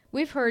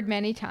We've heard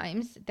many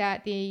times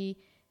that the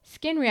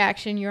skin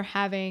reaction you're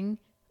having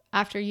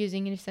after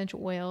using an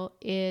essential oil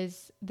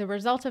is the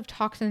result of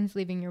toxins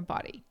leaving your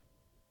body.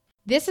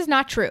 This is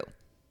not true.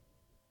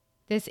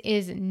 This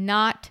is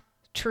not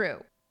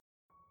true.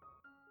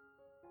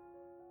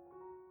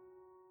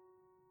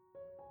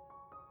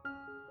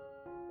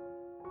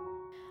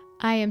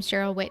 I am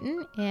Cheryl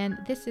Whitten, and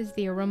this is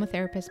the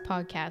Aromatherapist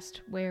podcast,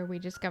 where we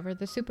discover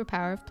the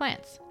superpower of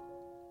plants.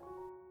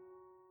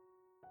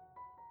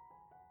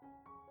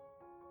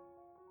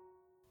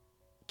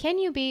 Can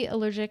you be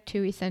allergic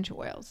to essential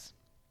oils?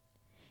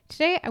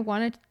 Today, I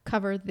want to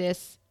cover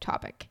this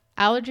topic,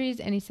 allergies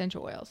and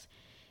essential oils.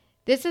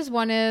 This is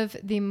one of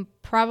the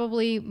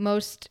probably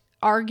most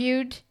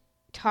argued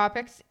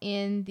topics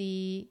in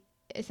the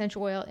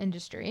essential oil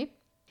industry.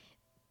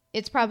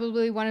 It's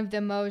probably one of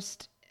the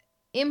most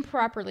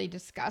improperly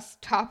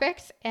discussed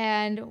topics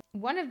and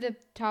one of the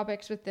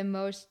topics with the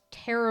most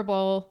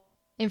terrible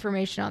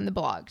information on the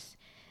blogs.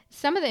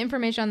 Some of the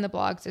information on the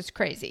blogs is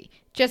crazy,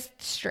 just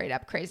straight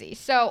up crazy.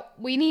 So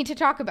we need to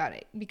talk about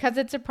it because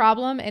it's a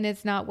problem and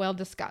it's not well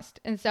discussed.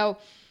 And so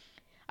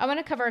I want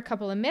to cover a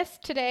couple of myths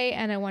today,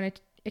 and I want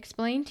to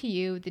explain to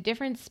you the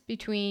difference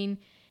between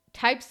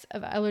types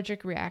of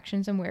allergic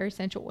reactions and where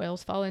essential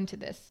oils fall into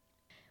this.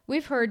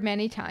 We've heard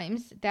many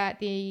times that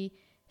the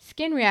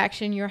skin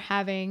reaction you're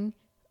having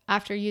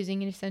after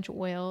using an essential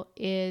oil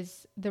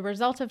is the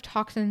result of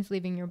toxins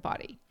leaving your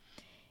body.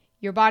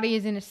 Your body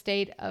is in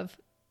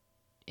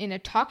a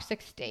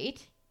toxic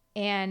state,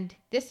 and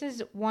this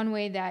is one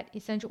way that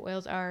essential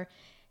oils are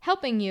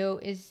helping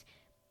you is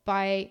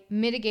by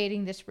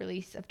mitigating this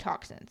release of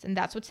toxins, and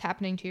that's what's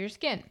happening to your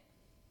skin.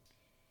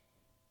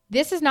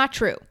 This is not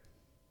true.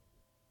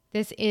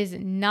 This is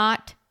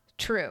not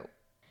true,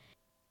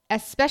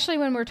 especially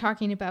when we're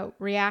talking about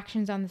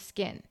reactions on the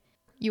skin.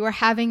 You are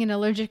having an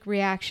allergic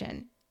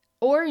reaction,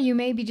 or you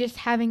may be just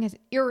having an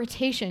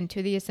irritation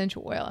to the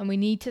essential oil, and we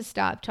need to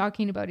stop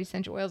talking about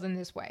essential oils in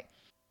this way.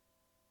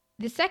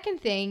 The second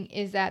thing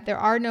is that there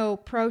are no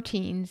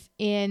proteins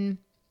in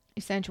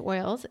essential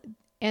oils,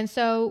 and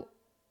so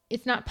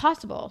it's not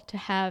possible to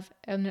have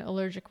an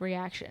allergic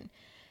reaction.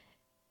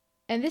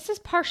 And this is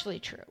partially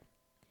true.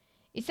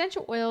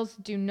 Essential oils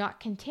do not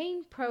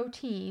contain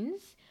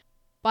proteins,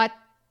 but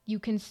you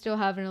can still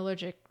have an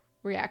allergic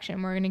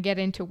reaction. We're going to get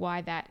into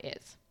why that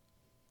is.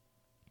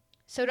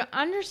 So to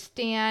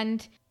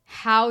understand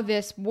how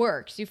this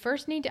works, you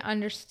first need to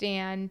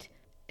understand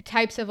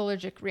types of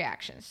allergic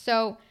reactions.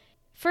 So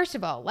first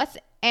of all, let's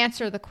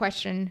answer the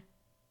question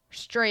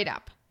straight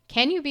up.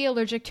 Can you be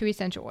allergic to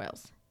essential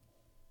oils?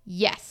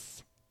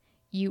 Yes,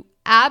 you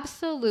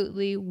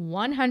absolutely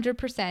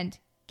 100%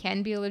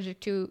 can be allergic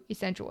to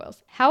essential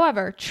oils.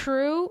 However,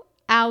 true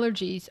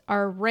allergies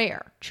are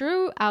rare.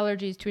 True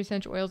allergies to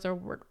essential oils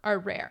are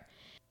rare.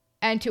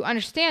 And to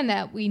understand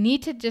that, we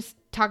need to just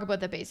talk about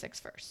the basics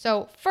first.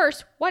 So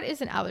first, what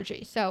is an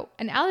allergy? So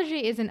an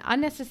allergy is an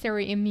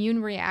unnecessary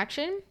immune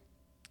reaction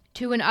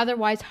to an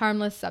otherwise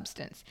harmless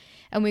substance,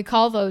 and we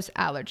call those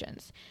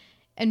allergens.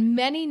 And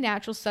many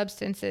natural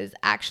substances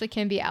actually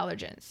can be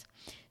allergens.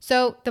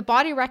 So the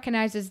body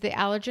recognizes the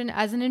allergen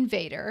as an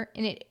invader,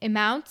 and it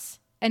mounts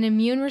an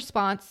immune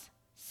response,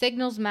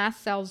 signals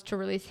mast cells to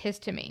release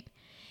histamine.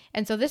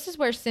 And so this is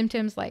where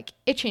symptoms like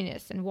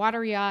itchiness and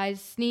watery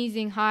eyes,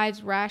 sneezing,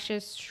 hives,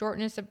 rashes,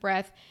 shortness of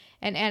breath,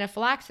 and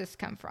anaphylaxis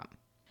come from.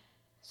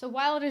 So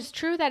while it is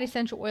true that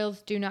essential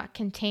oils do not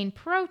contain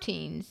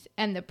proteins,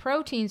 and the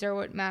proteins are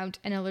what mount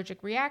an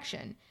allergic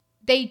reaction,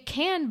 they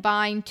can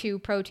bind to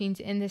proteins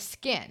in the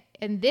skin.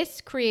 And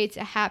this creates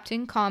a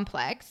haptin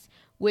complex,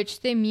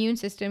 which the immune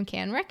system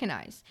can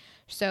recognize.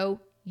 So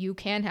you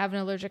can have an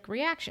allergic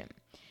reaction.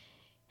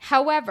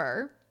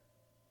 However,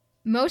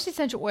 most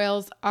essential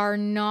oils are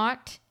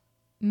not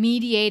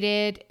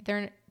mediated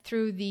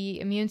through the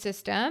immune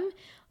system,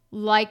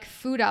 like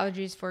food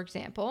allergies, for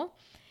example,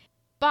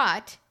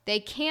 but they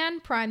can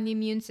prime the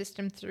immune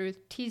system through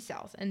T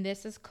cells, and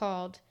this is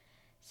called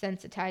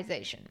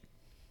sensitization.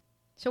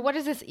 So what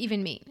does this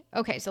even mean?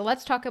 Okay, so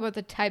let's talk about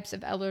the types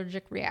of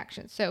allergic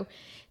reactions. So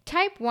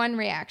type 1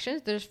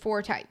 reactions, there's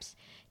 4 types.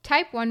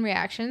 Type 1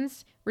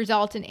 reactions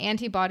result in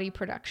antibody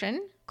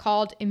production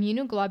called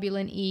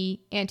immunoglobulin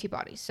E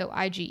antibodies, so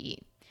IgE.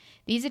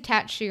 These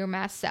attach to your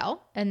mast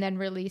cell and then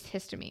release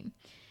histamine.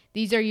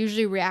 These are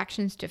usually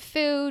reactions to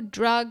food,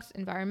 drugs,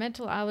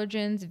 environmental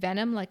allergens,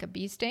 venom like a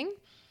bee sting,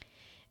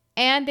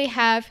 and they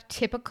have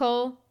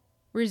typical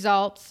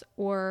results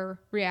or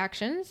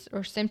reactions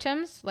or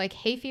symptoms like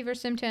hay fever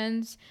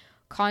symptoms,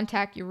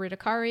 contact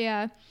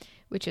urticaria,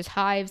 which is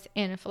hives,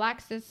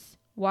 anaphylaxis,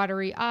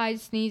 watery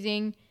eyes,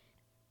 sneezing.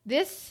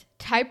 This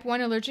type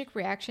 1 allergic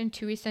reaction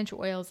to essential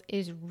oils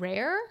is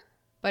rare,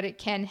 but it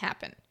can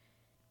happen.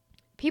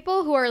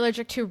 People who are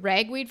allergic to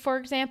ragweed, for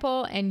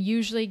example, and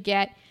usually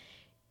get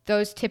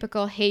those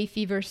typical hay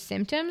fever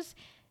symptoms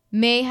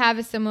may have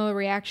a similar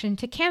reaction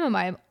to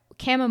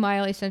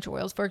chamomile essential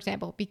oils, for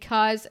example,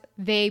 because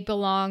they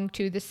belong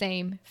to the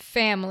same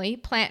family,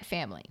 plant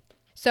family.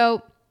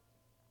 So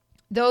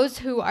Those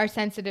who are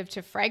sensitive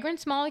to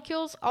fragrance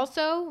molecules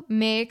also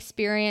may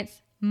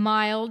experience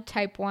mild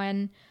type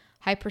 1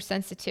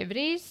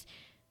 hypersensitivities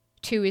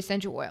to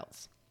essential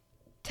oils.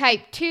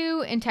 Type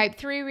 2 and type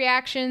 3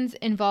 reactions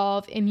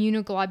involve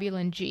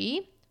immunoglobulin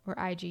G, or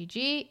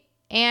IgG,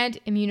 and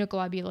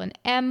immunoglobulin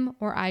M,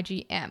 or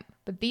IgM.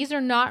 But these are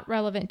not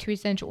relevant to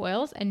essential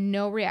oils, and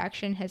no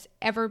reaction has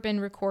ever been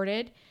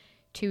recorded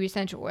to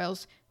essential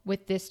oils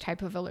with this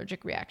type of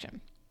allergic reaction.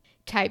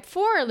 Type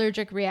 4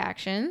 allergic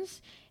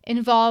reactions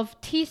involve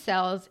T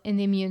cells in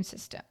the immune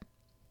system.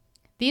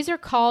 These are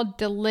called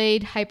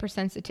delayed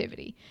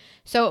hypersensitivity.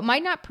 So it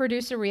might not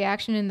produce a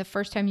reaction in the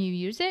first time you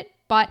use it,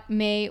 but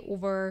may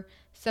over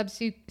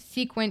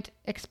subsequent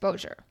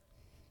exposure.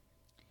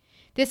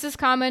 This is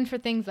common for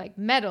things like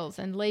metals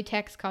and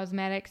latex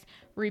cosmetics.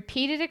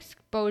 Repeated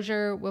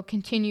exposure will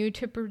continue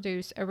to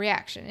produce a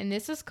reaction, and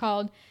this is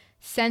called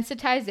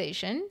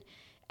sensitization,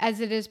 as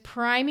it is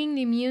priming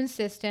the immune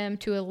system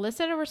to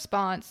elicit a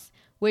response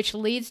which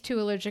leads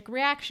to allergic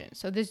reaction.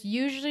 So this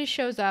usually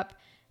shows up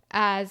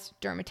as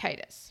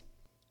dermatitis.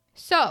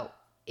 So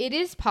it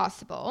is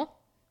possible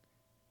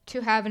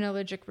to have an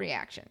allergic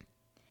reaction,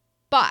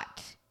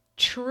 but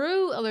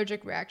true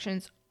allergic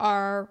reactions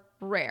are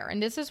rare.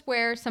 And this is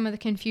where some of the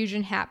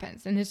confusion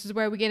happens. And this is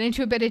where we get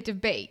into a bit of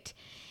debate.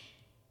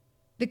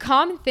 The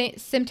common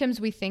symptoms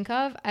we think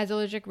of as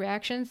allergic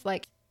reactions,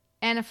 like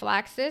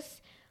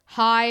anaphylaxis,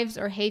 hives,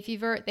 or hay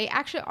fever, they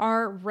actually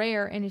are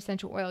rare in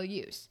essential oil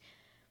use.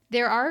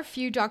 There are a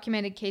few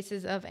documented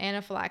cases of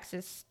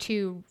anaphylaxis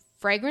to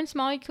fragrance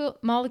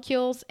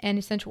molecules and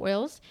essential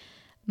oils.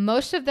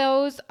 Most of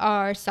those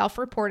are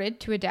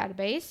self-reported to a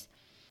database.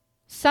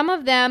 Some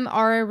of them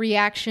are a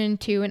reaction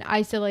to an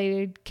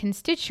isolated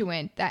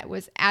constituent that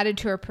was added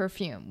to a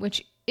perfume,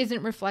 which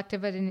isn't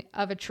reflective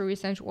of a true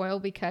essential oil,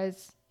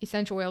 because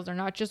essential oils are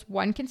not just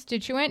one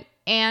constituent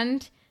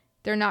and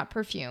they're not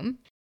perfume.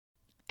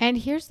 And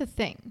here's the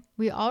thing.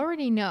 We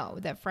already know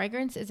that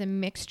fragrance is a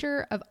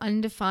mixture of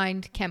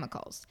undefined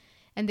chemicals,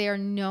 and they are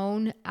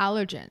known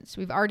allergens.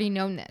 We've already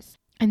known this.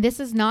 And this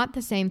is not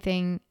the same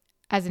thing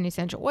as an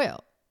essential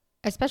oil,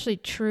 especially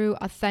true,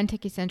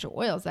 authentic essential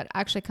oils that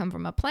actually come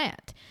from a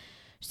plant.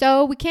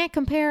 So we can't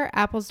compare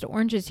apples to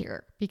oranges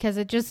here, because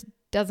it just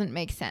doesn't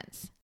make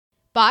sense.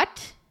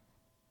 But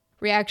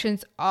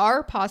reactions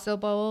are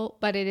possible,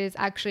 but it is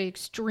actually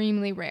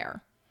extremely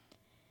rare.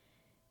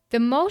 The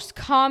most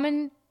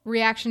common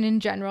reaction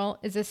in general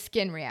is a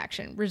skin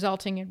reaction,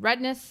 resulting in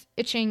redness,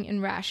 itching, and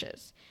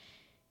rashes.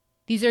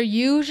 These are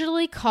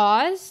usually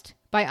caused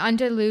by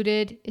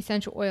undiluted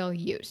essential oil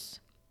use.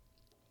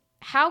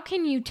 How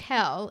can you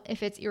tell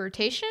if it's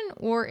irritation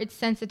or it's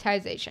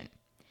sensitization?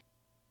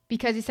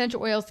 Because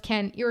essential oils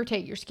can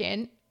irritate your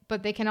skin,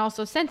 but they can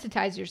also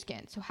sensitize your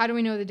skin. So how do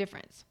we know the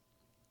difference?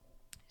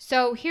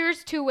 So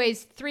here's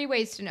three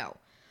ways to know.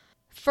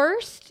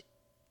 First,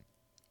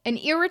 an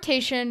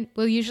irritation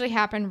will usually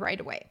happen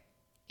right away.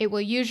 It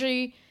will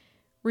usually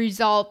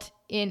result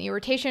in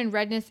irritation,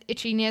 redness,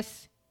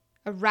 itchiness,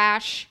 a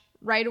rash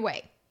right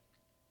away.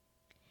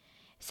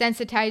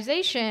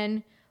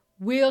 Sensitization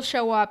will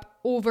show up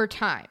over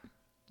time.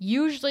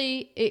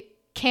 Usually it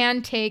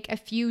can take a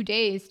few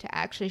days to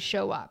actually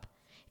show up.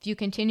 If you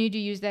continue to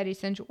use that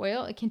essential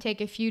oil, it can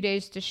take a few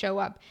days to show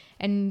up,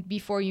 and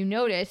before you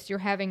notice, you're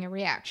having a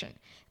reaction.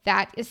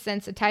 That is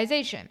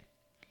sensitization.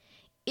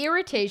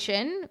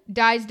 Irritation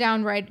dies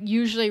down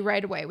usually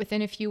right away,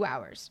 within a few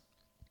hours.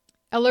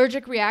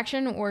 Allergic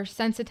reaction or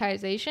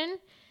sensitization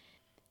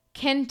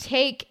can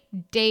take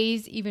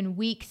days, even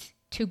weeks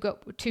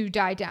to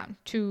die down,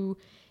 to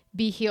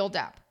be healed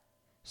up.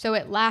 So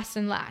it lasts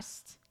and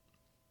lasts.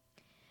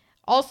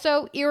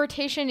 Also,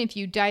 irritation, if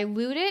you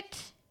dilute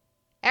it,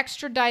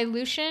 extra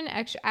dilution,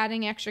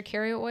 adding extra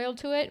carrier oil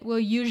to it, will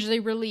usually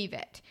relieve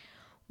it.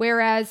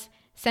 Whereas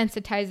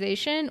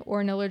sensitization or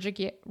an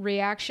allergic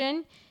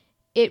reaction,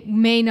 it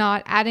may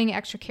not, adding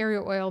extra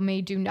carrier oil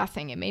may do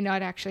nothing. It may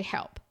not actually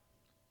help.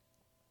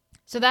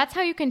 So that's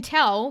how you can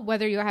tell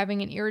whether you're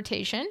having an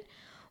irritation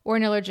or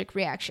an allergic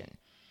reaction.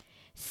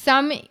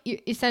 Some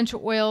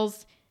essential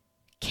oils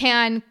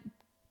can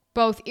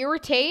both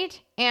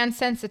irritate and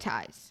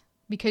sensitize,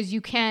 because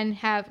you can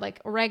have, like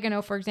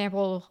oregano, for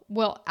example,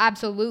 will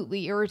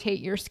absolutely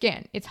irritate your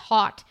skin. It's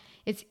hot.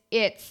 It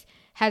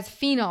has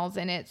phenols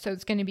in it, so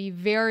it's going to be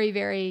very,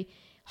 very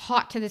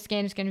hot to the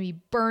skin. It's going to be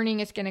burning.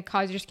 It's going to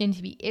cause your skin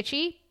to be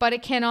itchy, but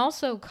it can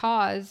also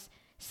cause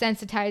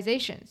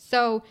sensitization.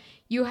 So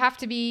you have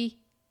to be,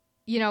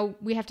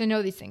 we have to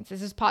know these things.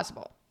 This is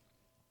possible.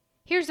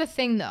 Here's the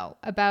thing, though,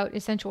 about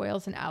essential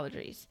oils and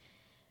allergies.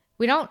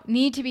 We don't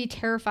need to be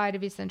terrified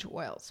of essential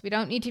oils. We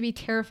don't need to be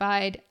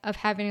terrified of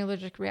having an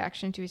allergic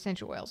reaction to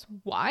essential oils.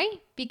 Why?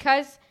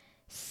 Because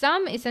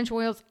some essential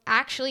oils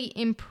actually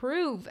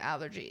improve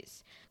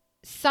allergies.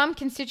 Some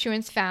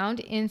constituents found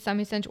in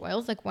some essential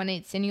oils, like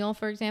 1,8-cineol,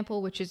 for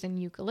example, which is in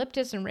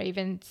eucalyptus and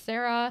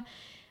Ravensara,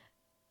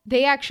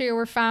 they actually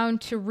were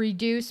found to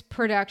reduce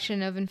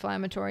production of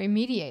inflammatory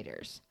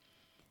mediators.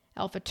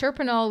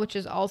 Alpha-terpenol, which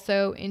is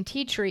also in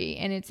tea tree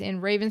and it's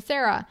in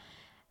Ravensara,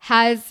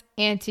 has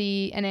an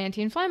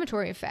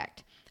anti-inflammatory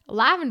effect.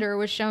 Lavender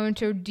was shown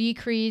to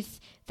decrease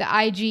the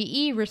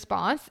IgE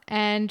response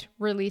and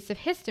release of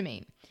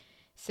histamine.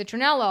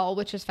 Citronellol,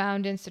 which is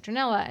found in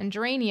citronella and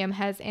geranium,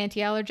 has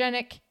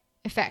anti-allergenic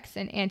effects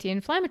and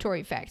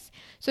anti-inflammatory effects.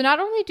 So not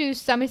only do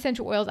some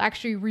essential oils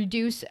actually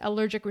reduce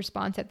allergic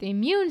response at the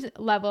immune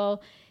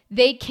level,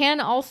 they can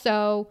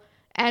also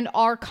and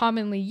are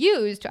commonly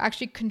used to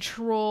actually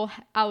control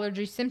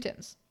allergy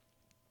symptoms.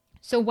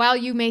 So while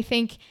you may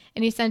think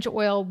an essential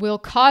oil will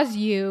cause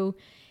you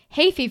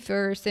hay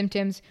fever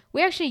symptoms,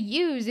 we actually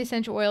use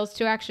essential oils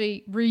to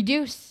actually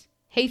reduce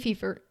hay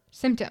fever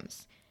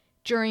symptoms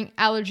during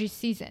allergy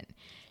season.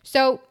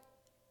 So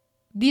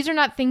these are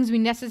not things we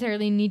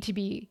necessarily need to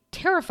be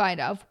terrified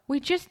of. We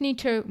just need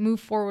to move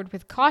forward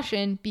with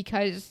caution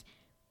because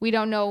we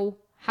don't know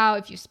how,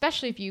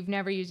 especially if you've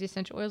never used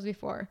essential oils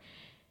before,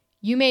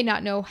 you may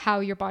not know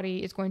how your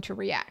body is going to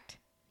react.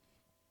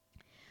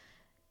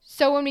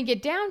 So when we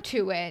get down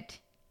to it,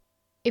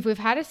 if we've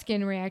had a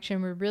skin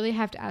reaction, we really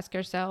have to ask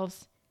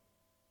ourselves,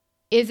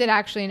 is it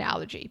actually an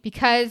allergy?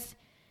 Because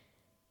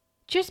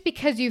just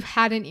because you've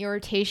had an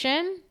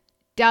irritation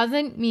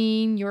doesn't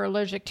mean you're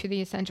allergic to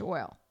the essential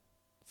oil.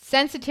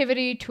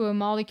 Sensitivity to a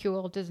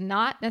molecule does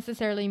not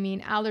necessarily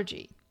mean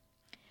allergy.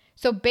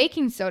 So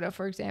baking soda,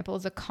 for example,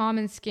 is a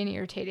common skin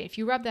irritant. If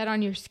you rub that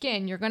on your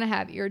skin, you're going to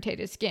have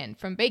irritated skin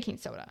from baking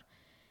soda.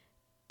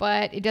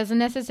 But it doesn't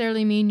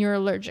necessarily mean you're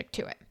allergic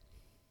to it.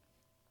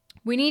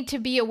 We need to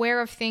be aware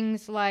of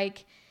things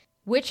like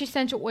which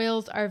essential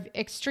oils are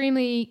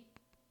extremely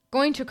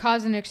going to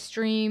cause an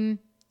extreme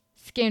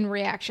skin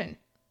reaction.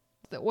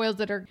 The oils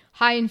that are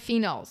high in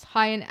phenols,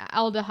 high in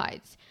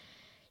aldehydes.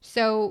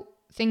 So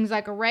things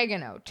like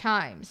oregano,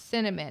 thyme,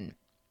 cinnamon,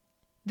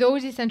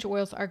 those essential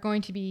oils are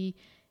going to be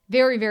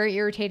very, very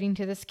irritating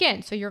to the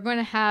skin. So you're going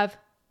to have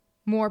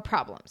more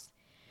problems.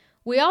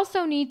 We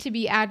also need to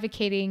be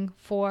advocating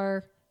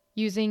for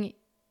using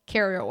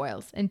carrier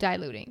oils and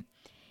diluting.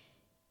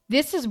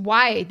 This is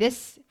why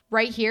this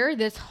right here,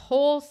 this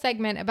whole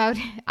segment about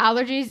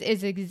allergies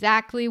is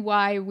exactly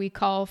why we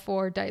call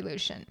for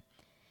dilution.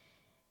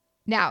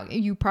 Now,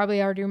 you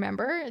probably already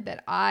remember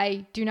that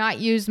I do not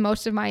use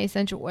most of my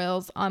essential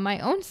oils on my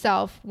own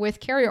self with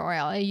carrier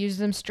oil. I use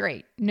them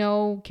straight,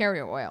 no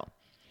carrier oil.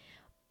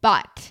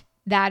 But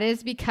that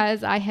is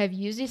because I have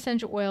used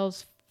essential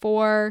oils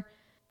for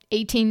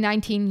 18,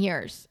 19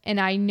 years. And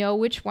I know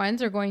which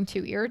ones are going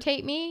to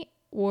irritate me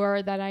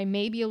or that I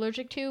may be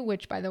allergic to,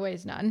 which by the way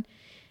is none.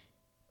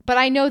 But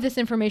I know this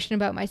information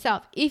about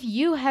myself. If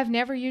you have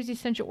never used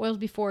essential oils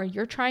before,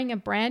 you're trying a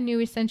brand new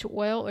essential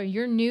oil, or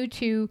you're new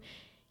to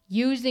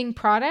using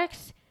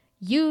products,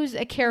 use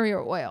a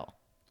carrier oil.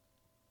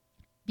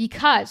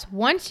 Because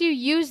once you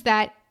use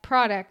that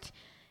product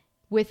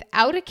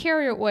without a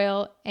carrier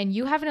oil and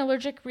you have an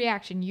allergic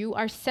reaction, you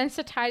are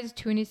sensitized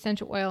to an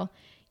essential oil,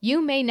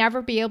 you may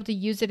never be able to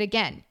use it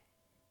again.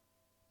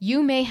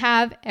 You may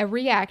have a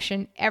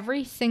reaction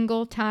every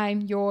single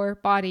time you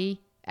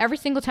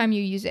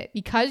use it,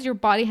 because your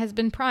body has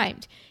been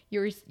primed.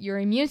 Your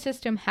immune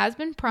system has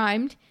been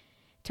primed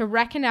to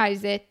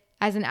recognize it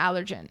as an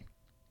allergen.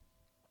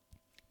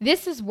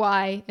 This is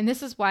why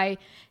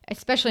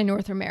especially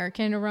North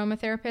American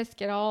aromatherapists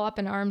get all up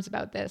in arms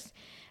about this,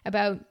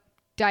 about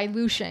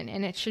dilution,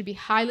 and it should be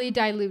highly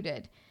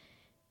diluted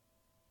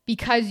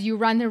because you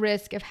run the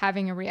risk of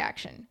having a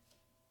reaction.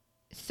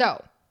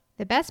 So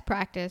the best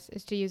practice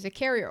is to use a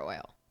carrier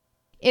oil.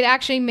 It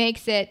actually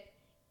makes it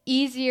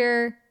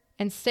easier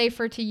and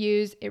safer to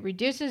use. It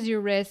reduces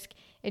your risk.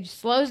 It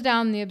slows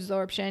down the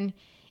absorption.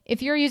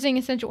 If you're using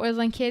essential oils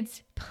on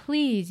kids,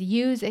 please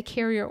use a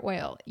carrier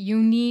oil. You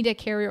need a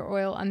carrier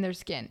oil on their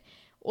skin.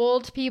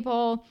 Old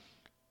people,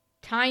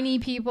 tiny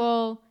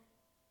people,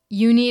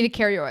 you need a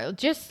carrier oil. It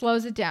just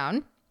slows it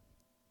down.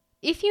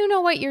 If you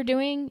know what you're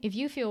doing, if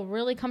you feel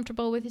really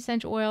comfortable with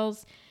essential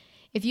oils,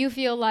 if you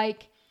feel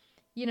like,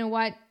 you know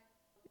what,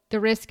 the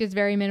risk is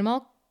very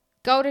minimal,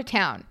 go to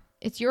town.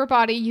 It's your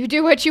body. You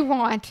do what you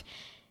want.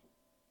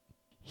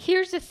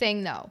 Here's the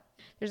thing though.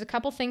 There's a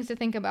couple things to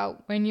think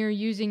about when you're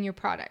using your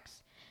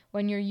products,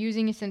 when you're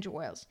using essential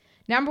oils.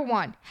 Number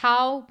one,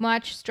 how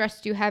much stress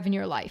do you have in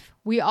your life?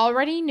 We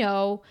already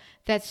know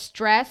that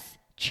stress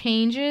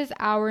changes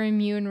our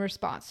immune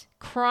response.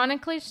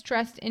 Chronically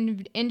stressed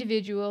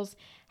individuals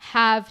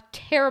have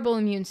terrible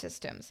immune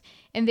systems,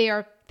 and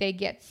they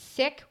get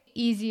sick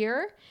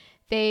easier.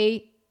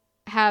 They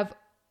have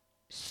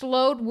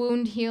slowed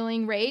wound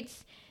healing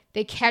rates.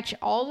 They catch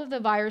all of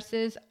the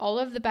viruses, all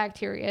of the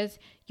bacteria.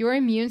 Your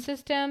immune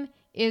system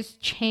is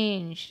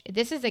changed.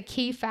 This is a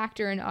key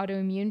factor in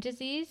autoimmune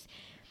disease.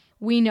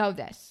 We know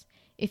this.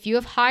 If you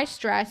have high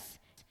stress,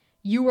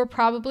 you are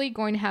probably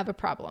going to have a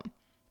problem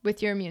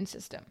with your immune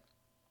system.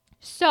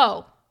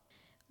 So,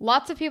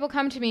 lots of people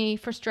come to me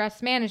for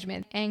stress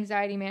management,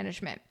 anxiety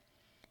management.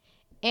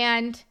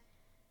 And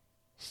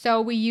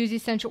so we use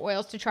essential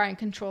oils to try and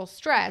control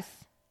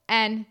stress.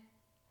 And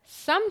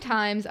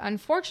sometimes,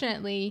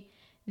 unfortunately,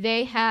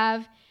 they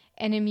have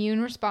an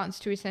immune response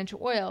to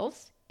essential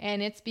oils,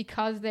 and it's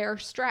because they're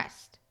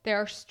stressed.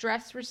 their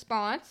stress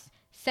response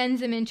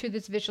sends them into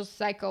this vicious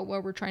cycle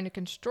where we're trying to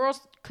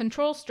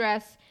control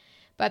stress,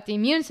 but the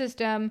immune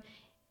system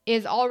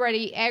is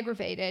already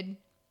aggravated.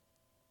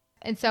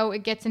 And so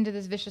it gets into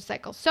this vicious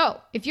cycle.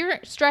 So if your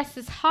stress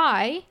is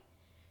high,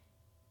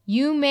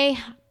 you may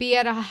be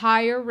at a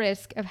higher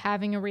risk of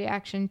having a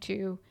reaction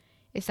to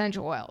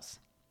essential oils.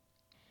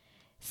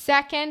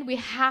 Second, we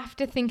have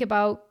to think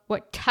about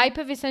what type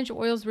of essential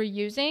oils we're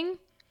using.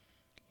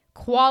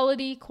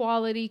 Quality,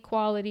 quality,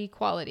 quality,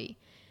 quality.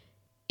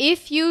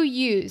 If you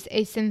use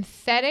a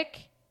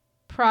synthetic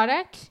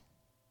product,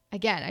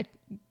 again,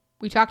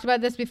 we talked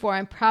about this before.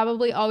 I'm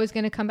probably always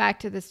going to come back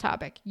to this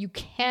topic. You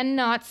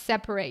cannot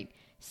separate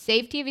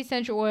safety of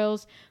essential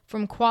oils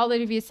from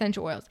quality of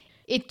essential oils.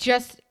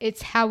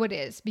 It's how it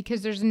is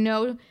because there's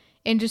no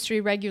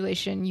industry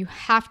regulation. You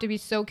have to be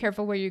so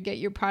careful where you get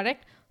your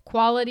product.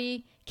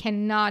 Quality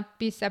cannot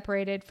be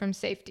separated from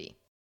safety.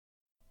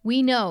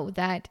 We know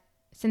that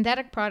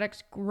synthetic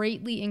products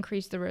greatly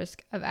increase the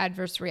risk of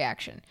adverse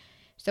reaction.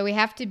 So we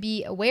have to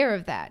be aware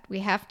of that. We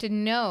have to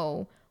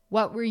know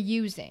what we're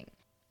using.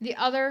 The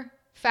other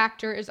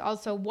factor is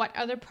also what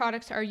other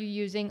products are you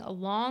using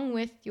along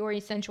with your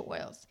essential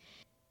oils.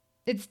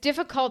 It's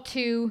difficult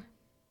to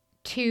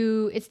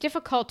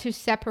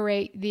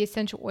separate the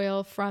essential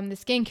oil from the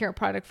skincare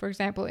product, for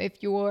example,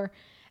 if you're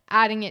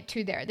adding it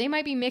to there. They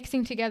might be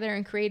mixing together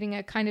and creating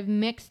a kind of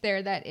mix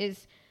there that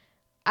is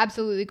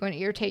absolutely going to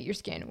irritate your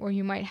skin or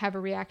you might have a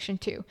reaction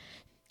to.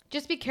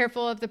 Just be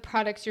careful of the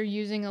products you're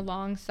using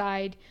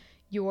alongside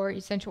your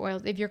essential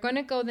oils. If you're going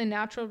to go the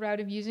natural route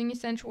of using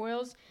essential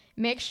oils,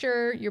 make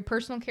sure your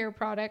personal care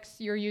products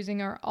you're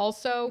using are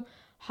also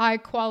high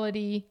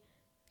quality,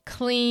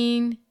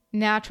 clean,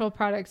 natural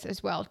products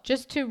as well,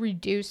 just to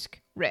reduce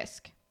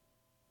risk.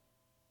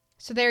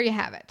 So there you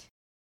have it.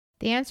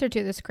 The answer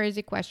to this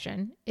crazy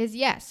question is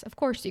yes, of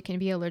course you can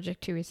be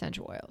allergic to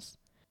essential oils.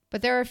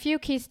 But there are a few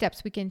key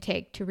steps we can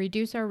take to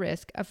reduce our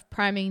risk of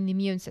priming the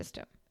immune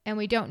system. And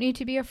we don't need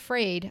to be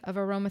afraid of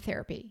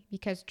aromatherapy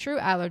because true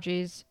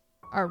allergies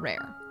are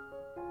rare.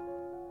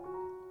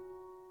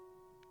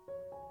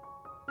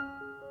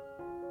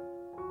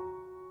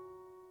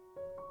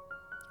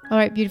 All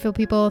right, beautiful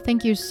people,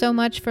 thank you so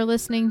much for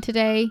listening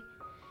today.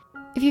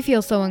 If you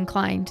feel so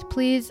inclined,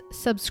 please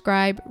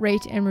subscribe,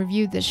 rate, and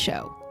review this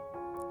show.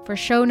 For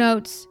show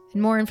notes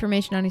and more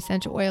information on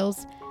essential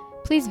oils,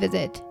 please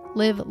visit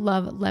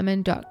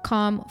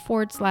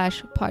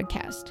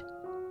livelovelemon.com/podcast.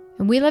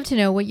 And we love to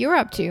know what you're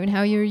up to and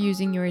how you're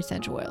using your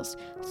essential oils.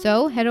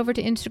 So head over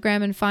to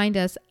Instagram and find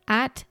us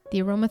at the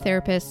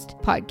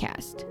Aromatherapist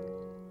Podcast.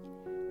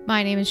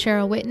 My name is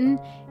Cheryl Witten,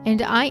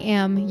 and I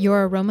am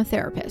your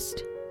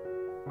aromatherapist.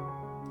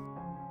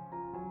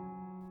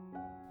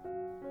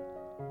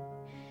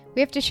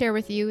 We have to share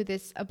with you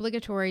this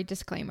obligatory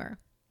disclaimer.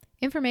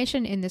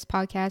 Information in this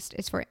podcast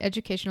is for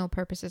educational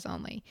purposes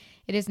only.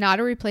 It is not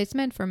a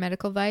replacement for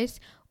medical advice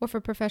or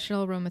for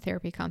professional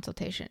aromatherapy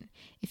consultation.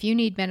 If you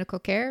need medical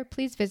care,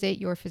 please visit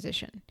your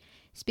physician.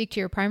 Speak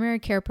to your primary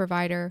care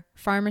provider,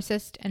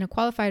 pharmacist, and a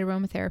qualified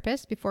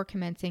aromatherapist before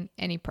commencing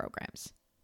any programs.